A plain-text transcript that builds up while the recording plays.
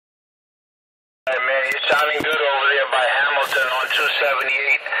sounding good over there by Hamilton on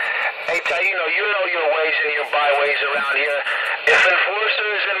 278. Hey, Taino, you know your ways and your byways around here. If Enforcer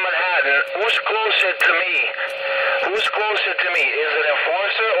is in Manhattan, who's closer to me? Who's closer to me? Is it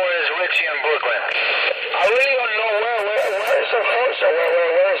Enforcer or is Richie in Brooklyn? I really don't know where is Enforcer?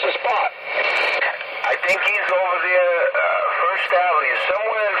 Where is the spot? I think he's over there, First Avenue,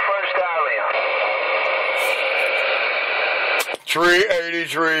 somewhere in First Avenue.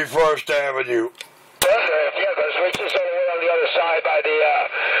 383 First Avenue. Yeah, because Richie's over there on the other side by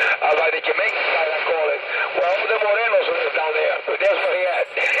the Jamaican side, I call it. Well, the Morenos live down there, but that's where he at.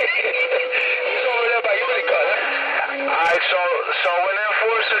 He's over there by Utica. Alright, so when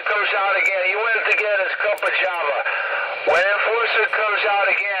Enforcer comes out again, he went to get his cup of Java. When Enforcer comes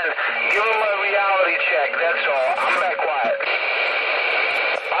out again, give him a reality check, that's all. I'm back quiet.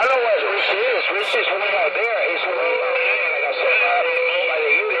 I know where Richie is. Richie's way out there. He's way out there, like I said, by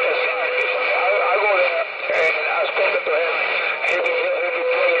the Utica side. I go there and I spoke to him. He'll be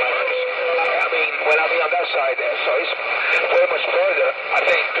playing my first. I mean, when I'll be on that side there. So he's way much further, I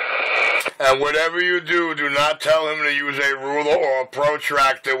think. And whatever you do, do not tell him to use a ruler or a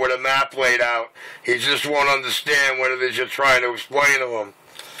protractor with a map laid out. He just won't understand what it is you're trying to explain to him.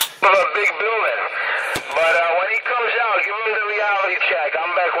 Of a big building. But when he comes out, give him the reality check.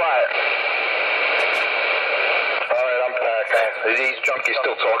 I'm back quiet. Alright, I'm back. These junkies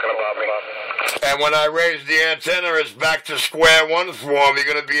still talking about me. And when I raise the antenna, it's back to square one for him. You're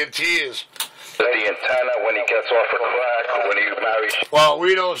going to be in tears. The antenna when he gets off of crack, when he marries. Well,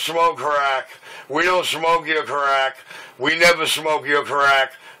 we don't smoke crack. We don't smoke your crack. We never smoke your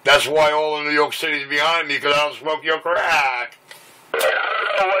crack. That's why all of New York City is behind me, because I don't smoke your crack. I don't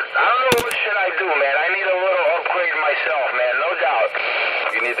know what should I do, man. I need a little upgrade myself, man, no doubt.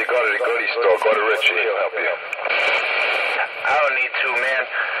 You need to go to the goodie store. Go to Richie. He'll help you. I don't need to, man.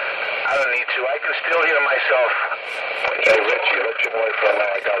 I don't need to. I can still hear myself. Hey, Richie, let your boyfriend know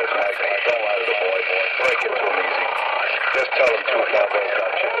I got his mic. Don't lie to the boy. Break it to him easy. Just tell him 250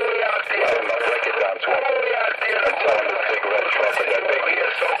 got you. I don't know. Break it down to him. And tell him this big red truck with that big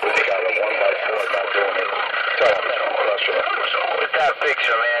with he got a 1x4 not doing it. Tell him it's crushing it. With that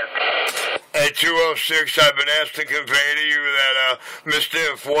picture, man. At 206, I've been asked to convey to you that Mr.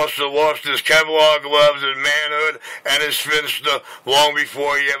 Enforcer lost his Kevlar gloves, his manhood, and his finster long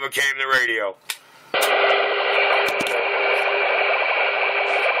before he ever came to radio.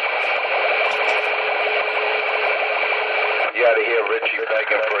 You ought to hear Richie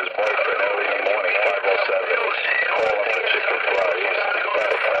begging for his boyfriend early in the morning, 507. Call him for chicken fry.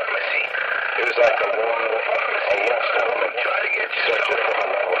 It was like a lost woman searching for her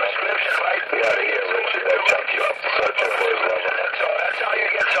lover. You ought to hear Richie, that junkie, searching for his lover. That's how you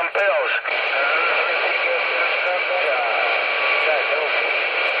get some pills.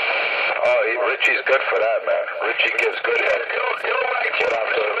 Oh, Richie's good for that, man. Richie gives good head. Get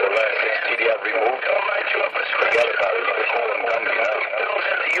after the last TDF removed. Forget about it. You can call him Gumby now.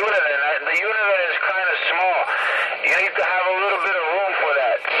 The unit is kind of small. You need to have a little bit of room for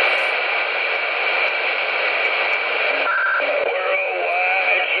that.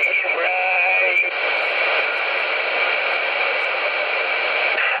 Worldwide chicken fry.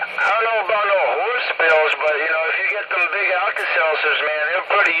 I don't know about no horse pills, but you know, if you get them big Alka-Seltzers, man, they're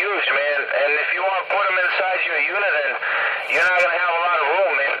pretty huge, man. And if you want to put them inside your unit, then you're not going to have a lot of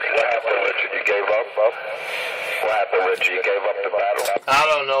room, man. What happened, Richard? You gave up? What happened, Richard? You gave up the battle? I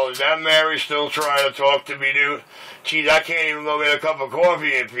don't know. Is that Mary still trying to talk to me, dude? Geez, I can't even go get a cup of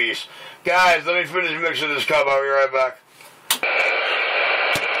coffee in peace. Guys, let me finish mixing this cup. I'll be right back.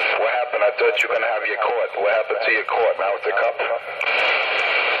 What happened? I thought you were going to have your court. What happened to your court now with the cup?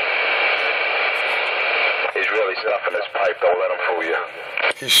 He's really stuffing his pipe. Don't let him fool you.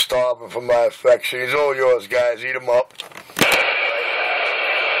 He's starving for my affection. He's all yours, guys. Eat him up.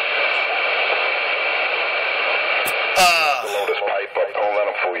 Load his pipe up. Don't let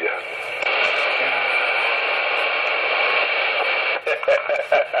him fool you.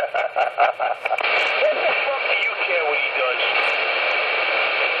 What the fuck do you care what he does?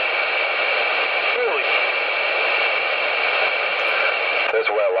 Really? That's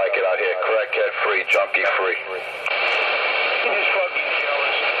the way I like it out here. Crackhead free, junkie free. You're just fucking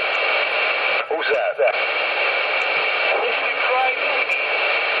jealous. Who's that?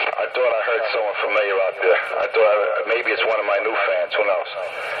 I thought I heard someone familiar out there. I thought maybe it's one of my new fans. Who knows?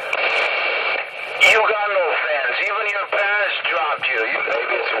 You got no fans. Even your parents dropped you.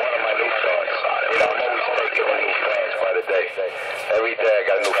 Maybe it's one of my new fans. You know, I'm always taking in new fans by the day. Every day I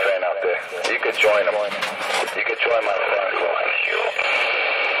got a new fan out there. You could join them. You could join my fan club.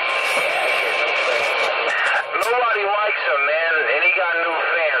 Nobody likes him, man, and he got new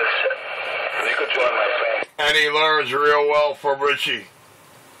fans. You could join my fan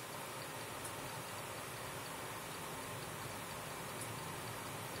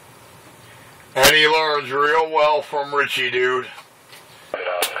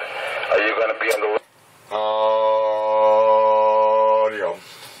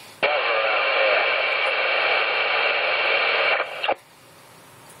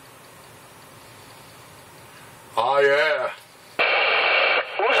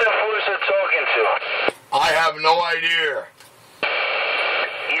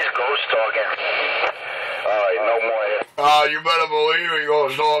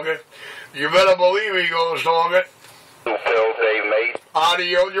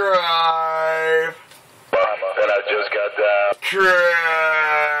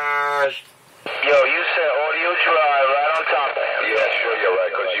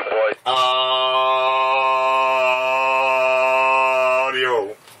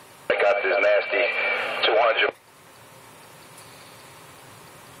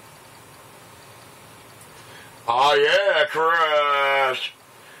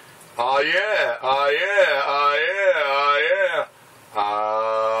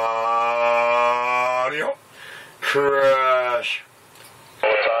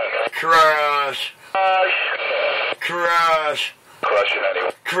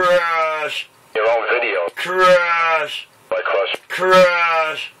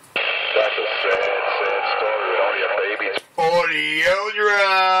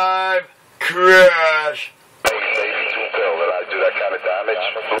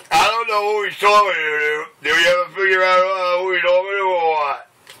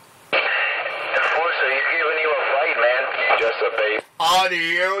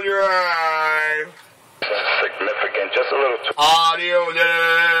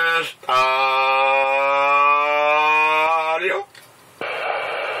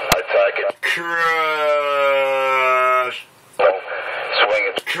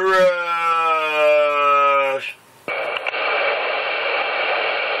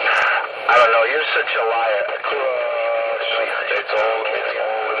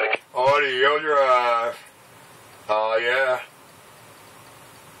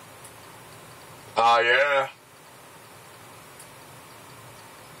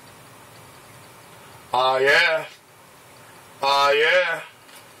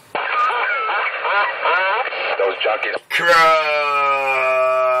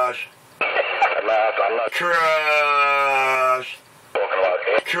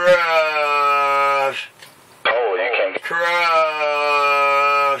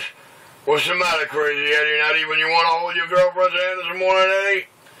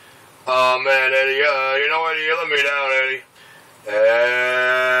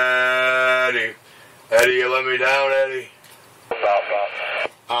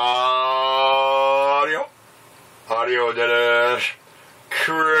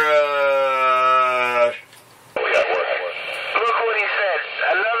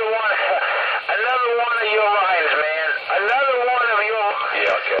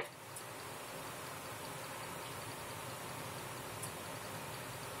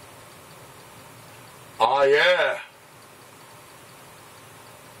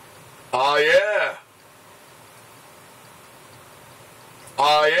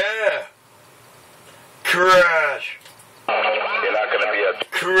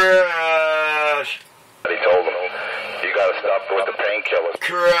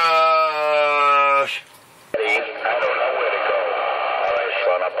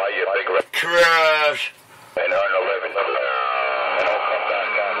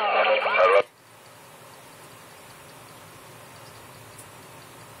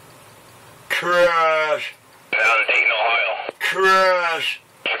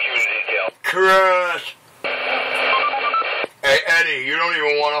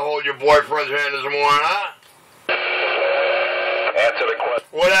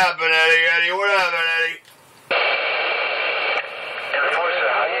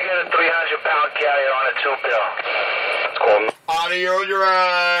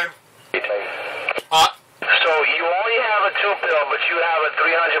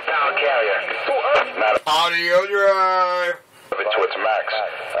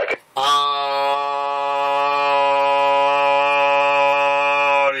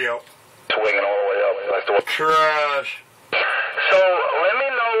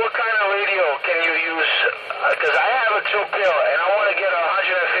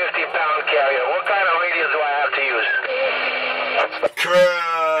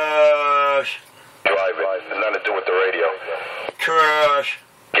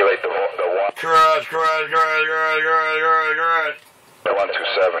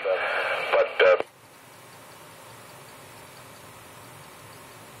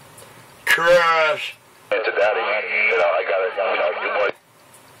Daddy. You know, I gotta, you boys.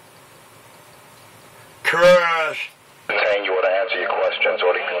 Crash. Saying you want to answer your questions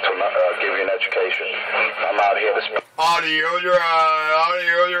or to give you an education. I'm out here to speak. Audio drive,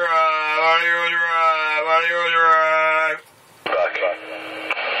 audio drive, audio drive, audio drive. Back.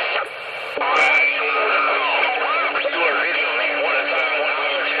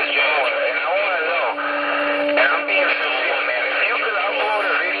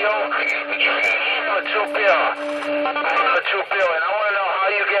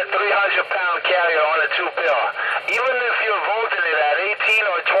 Carrier on a 2-pill. Even if you're volting it at 18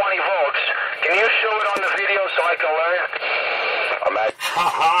 or 20 volts, can you show it on the video so I can learn?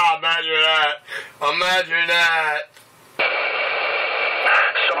 Haha, imagine that. Imagine that.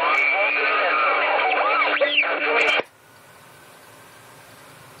 So I'm volting it.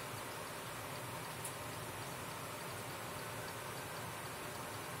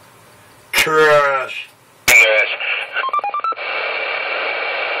 Crash.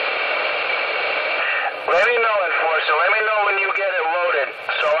 Let me know, Enforcer. Let me know when you get it loaded,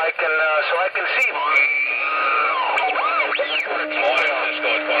 so I can see.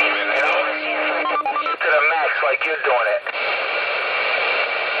 To the max, like you're doing it.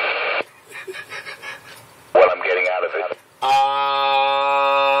 What I'm getting out of it. Audio.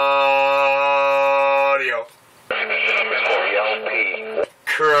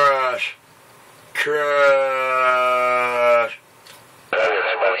 Crash. Crash. Very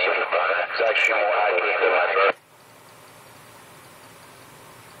expensive. It's actually more high than my birth.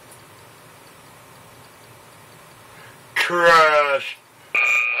 Crash.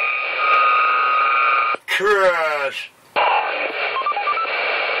 Crash.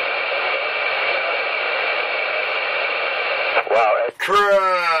 Wow.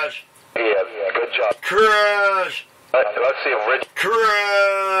 Crash. Yeah, good job. Crash. Let's see if Rich. Crash.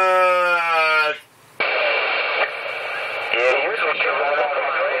 Yeah, here's what you're right on the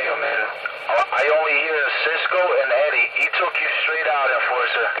radio, man. I only hear Cisco and Eddie. He took you straight out,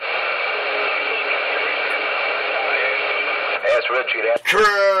 Enforcer. Ask Richie that. Crash.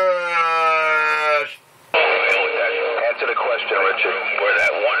 Answer the question, Richard. Where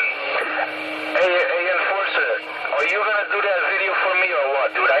that one? Hey, Enforcer, are you gonna do that video for me or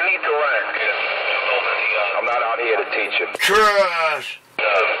what, dude? I need to learn. I'm not out here to teach you. Crash.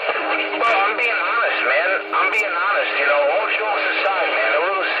 Well, I'm being honest, man. I'm being honest. You know, all jokes aside, man. A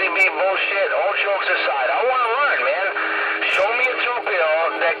little CB bullshit. All jokes aside, I want to learn, man. Show me a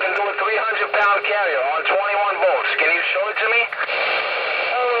 2-pill that can do a 300-pound carrier on 21 volts. Can you show it to me?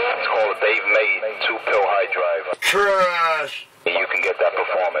 It's called a Dave Made 2-pill high drive. Crash. You can get that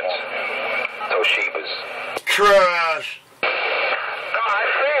performance. Toshiba's. Crash. No, I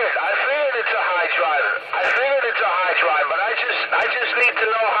figured it's a high driver. I figured it's a high drive, but I just need to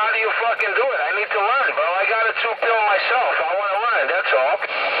know how do you fucking do it. I need to learn, bro. I got a 2-pill myself. I want to learn. That's all.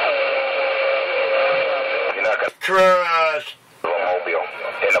 You're not gonna Crash. mobile.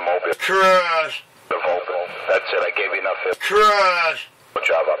 In the mobile. Crash. The mobile. That's it. I gave you enough. Crash. Good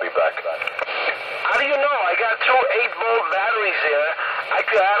job. I'll be back. How do you know? I got 2 8-volt batteries here. I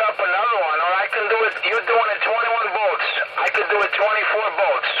could add up another one, or I can do it. You're doing it 21 volts. I could do it 24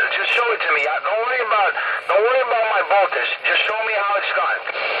 volts. Just show it to me. Don't worry about my voltage. Just show me how it's done.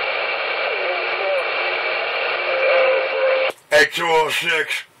 Hey,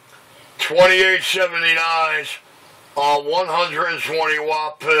 206. 2879s are 120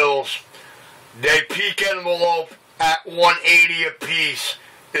 watt pills. They peak envelope at 180 a piece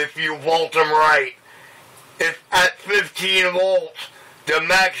if you volt them right. If at 15 volts, the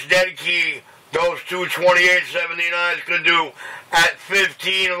max dead key those two 2879s could do at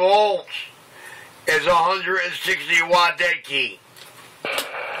 15 volts is 160 watt dead key.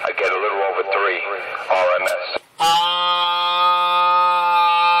 I get a little over 3 RMS. Audio.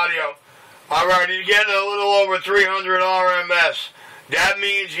 Alright, he's getting a little over 300 RMS. That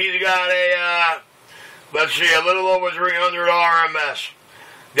means he's got a, let's see, a little over 300 RMS.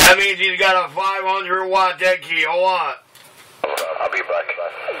 That means he's got a 500 watt dead key. Hold on. I'll be back.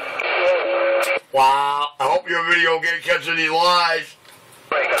 Wow. I hope your video can't catch any lies.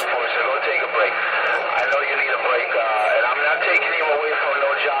 Break, Enforcer. Go take a break. I know you need a break, and I'm not taking you away from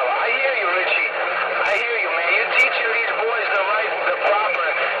no job. I hear you, Richie. I hear you, man. You're teaching these boys the proper.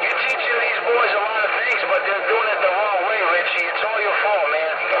 You're teaching these boys a lot of things, but they're doing it the wrong way, Richie. It's all your fault,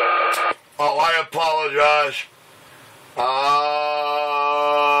 man. Oh, I apologize.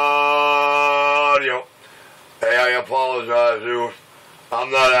 Audio. Hey, I apologize, dude. I'm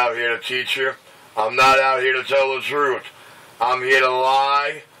not out here to teach you. I'm not out here to tell the truth. I'm here to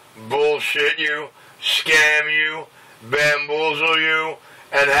lie, bullshit you, scam you, bamboozle you,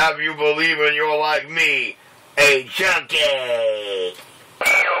 and have you believing you're like me, Hey, Junkie! Hey, Ten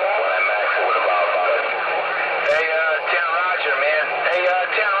Roger, man. Hey,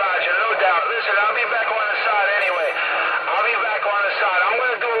 Ten Roger, no doubt. Listen, I'll be back on the side anyway. I'll be back on the side. I'm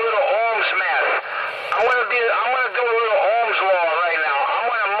going to do a little Ohm's math. I'm going to do a little Ohm's law right now. I'm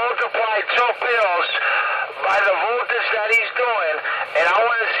going to multiply 2 pills by the voltage that he's doing, and I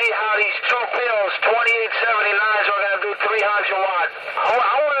want to see how these 2 pills, 2879s, are going to do 300 watt.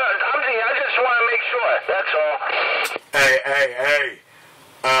 I just want to make sure. That's all. Hey.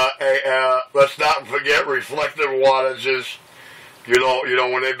 Let's not forget reflective wattages. You know,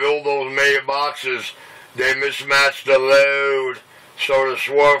 when they build those mega boxes, they mismatch the load, so the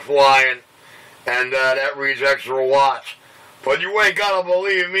swerve flying, and that reads extra watts. But you ain't gotta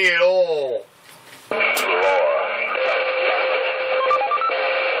believe me at all.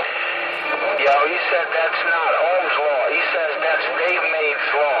 Yo, he said that's not Ohm's law. He says that's Dave Made's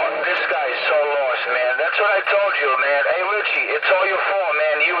law. This guy's so lost, man. That's what I told you, man. Hey, Richie, it's all your fault,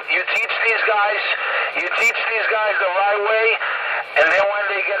 man. You teach these guys the right way, and then when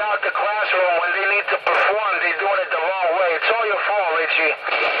they get out the classroom, when they need to perform, they're doing it the wrong way. It's all your fault, Richie.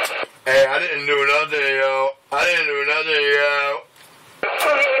 Hey, I didn't do nothing, yo. I didn't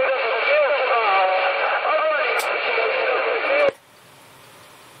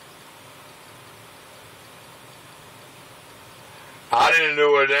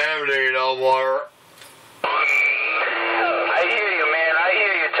do a damn thing no more. I hear you, man. I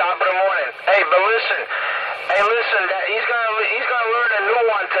hear you. Top of the morning. Hey, but listen. That he's gonna learn a new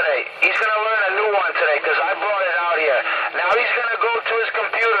one today. He's gonna learn a new one today because I brought it out here. Now he's gonna go to his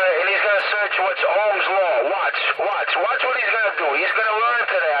computer and he's gonna search what's Ohm's law. Watch what he's gonna do. He's gonna learn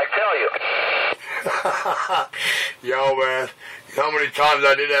today. I tell you. Yo, man. You know how many times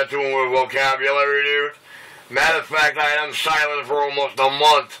I did that to him with vocabulary, dude? Matter of fact, I had him silent for almost a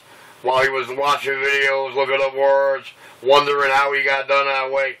month while he was watching videos, looking up words, wondering how he got done that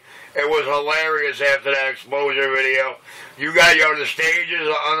way. It was hilarious after that exposure video. You got the stages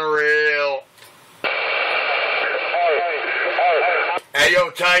are unreal. Hey,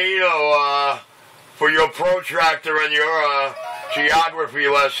 yo, Taino, for your protractor and your geography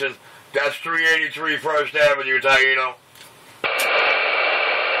lesson, that's 383 First Avenue, Taino.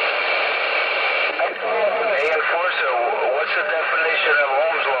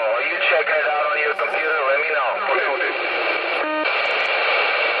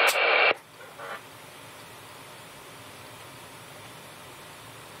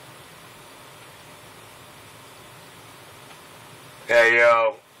 Hey,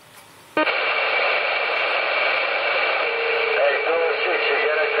 yo. Hey, 206, you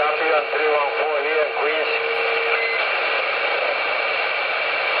get a copy on 314 here in Queens?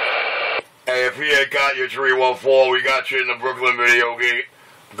 Hey, if he ain't got you 314, we got you in the Brooklyn video gate.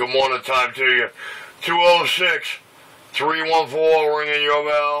 Good morning time to you. 206, 314 ringing your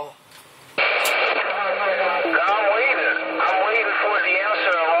bell. I'm waiting for the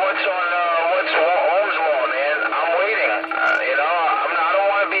answer on what's Ohm's law, man. I'm waiting. I don't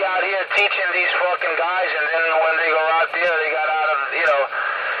want to be out here teaching these fucking guys, and then when they go out there, they get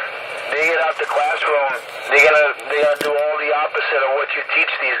out the classroom, they gotta do all the opposite of what you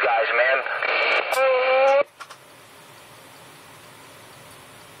teach these guys, man.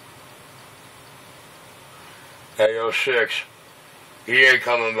 Hey, yo, 6. He ain't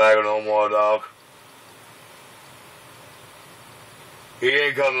coming back no more, dog. He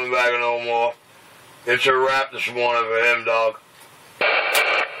ain't coming back no more. It's a wrap this morning for him, dog.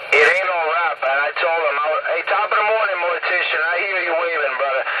 It ain't no rap, and I told him, hey, top of the morning, mortician, I hear you waving,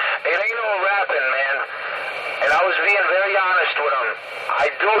 brother. It ain't no rapping, man. And I was being very honest with him.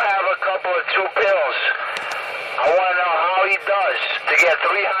 I do have a couple of 2 pills. I want to know how he does to get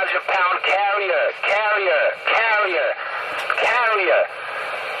 300-pound carrier.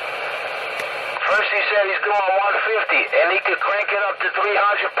 First he said he's doing 150, and he could crank it up to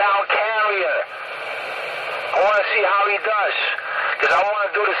 300-pound carrier. I want to see how he does, because I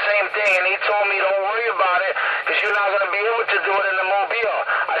want to do the same thing, and he told me don't worry about it, because you're not going to be able to do it in the Mobile.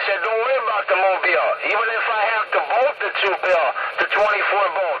 I said don't worry about the Mobile, even if I have to bolt the 2 pill to 24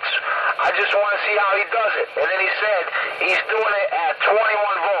 volts. I just want to see how he does it. And then he said he's doing it at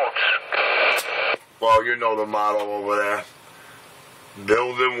 21 volts. Well, you know the model over there.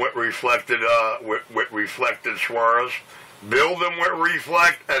 Build them with reflected swerves. Build them with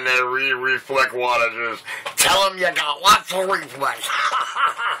reflect, and then reflect wattages. Tell them you got lots of reflex.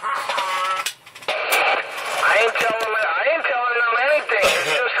 I ain't telling them anything.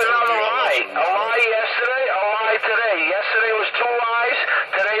 It's just another lie. A lie yesterday, a lie today. Yesterday was 2 lies.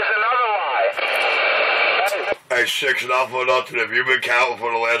 Today's another lie. Hey, 6, not for nothing. If you've been counting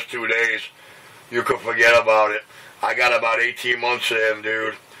for the last 2 days, you can forget about it. I got about 18 months of him,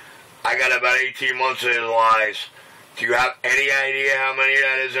 dude. I got about 18 months of his lies. Do you have any idea how many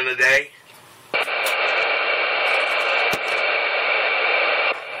that is in a day?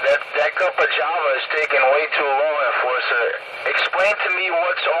 That cup of Java is taking way too long, Enforcer. Explain to me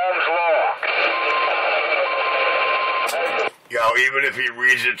what's Ohm's law. Yo, even if he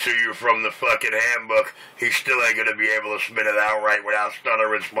reads it to you from the fucking handbook, he still ain't gonna be able to spit it out right without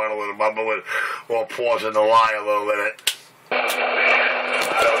stuttering, smuttering, mumbling, or pausing the lie a little bit. I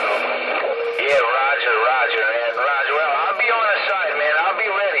don't know. Yeah, Roger, man. Roger, well, I'll be on the side, man. I'll be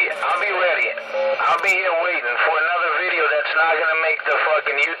ready. I'll be here waiting for another video that's not gonna make the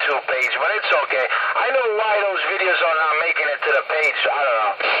fucking YouTube page, but it's okay. I know why those videos are not making it to the page, so I don't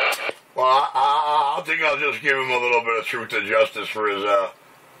know. Well, I think I'll just give him a little bit of truth and justice for his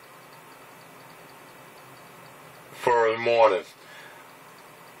morning.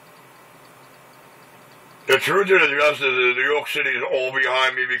 The truth and the justice is New York City is all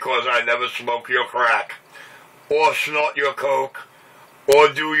behind me because I never smoke your crack, or snort your coke, or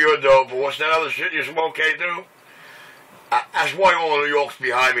do your dope, or what's that other shit you smoke, K2? That's why all of New York's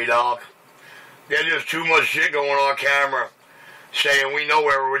behind me, dog. There's just too much shit going on camera, saying we know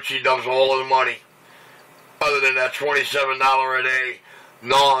where Richie dumps all of the money, other than that $27 a day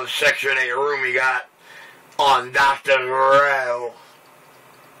non-Section 8 room he got on Dr. Row.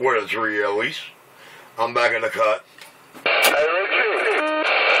 What is 3 Elise? I'm back in the cut. Hey,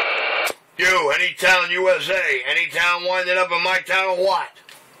 Richie. You, Anytown USA, Anytown winding up in my town or what?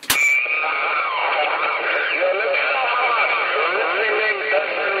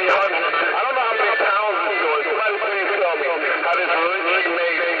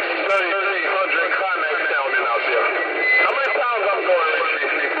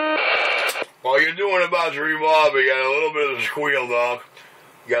 While you're doing about to revolve, you got a little bit of a squeal, dog.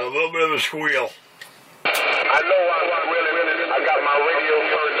 You got a little bit of a squeal. I know I'm really, I got my radio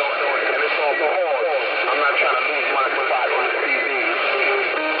turned on, and it's on pause. I'm not trying to lose my spot on the TV.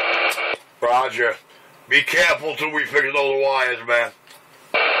 Roger. Be careful till we fix those wires, man.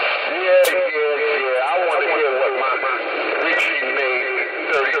 Yeah. I want to hear what my Richie made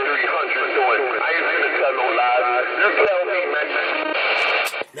 3300 doing. I ain't gonna tell no lies. You tell me, man.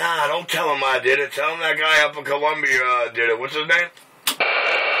 Nah, don't tell him I did it. Tell him that guy up in Columbia did it. What's his name?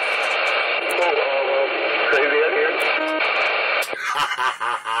 Crazy Eddie.